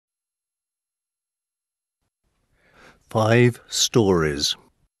5 stories.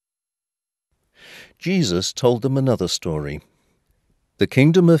 Jesus told them another story. The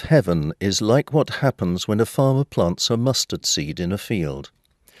kingdom of heaven is like what happens when a farmer plants a mustard seed in a field.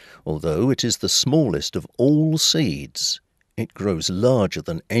 Although it is the smallest of all seeds, it grows larger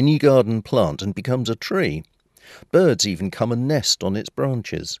than any garden plant and becomes a tree. Birds even come and nest on its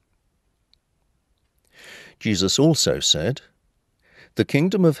branches. Jesus also said, "The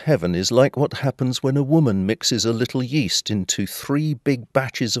kingdom of heaven is like what happens when a woman mixes a little yeast into 3 big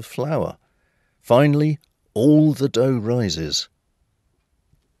batches of flour. Finally, all the dough rises."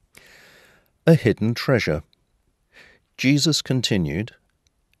 A hidden treasure. Jesus continued,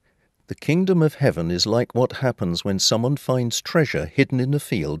 "The kingdom of heaven is like what happens when someone finds treasure hidden in a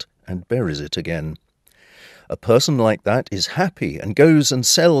field and buries it again. A person like that is happy and goes and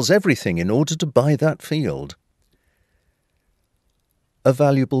sells everything in order to buy that field." A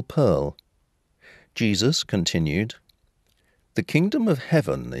valuable pearl. Jesus continued, "The kingdom of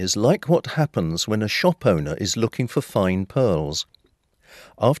heaven is like what happens when a shop owner is looking for fine pearls.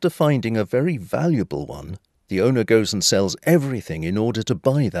 After finding a very valuable one, the owner goes and sells everything in order to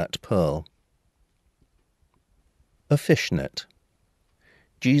buy that pearl." A fishnet.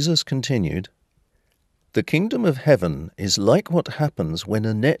 Jesus continued, "The kingdom of heaven is like what happens when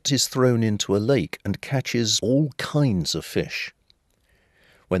a net is thrown into a lake and catches all kinds of fish.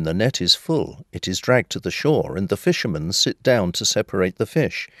 When the net is full, it is dragged to the shore, and the fishermen sit down to separate the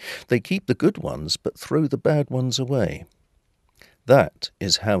fish. They keep the good ones, but throw the bad ones away. That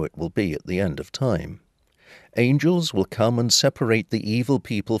is how it will be at the end of time. Angels will come and separate the evil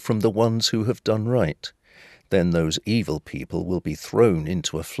people from the ones who have done right. Then those evil people will be thrown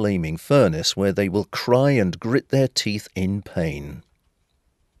into a flaming furnace where they will cry and grit their teeth in pain."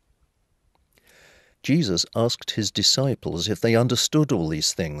 Jesus asked his disciples if they understood all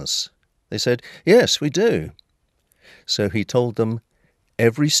these things. They said, "Yes, we do." So he told them,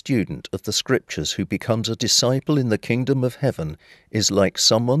 "Every student of the Scriptures who becomes a disciple in the kingdom of heaven is like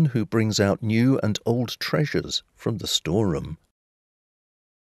someone who brings out new and old treasures from the storeroom."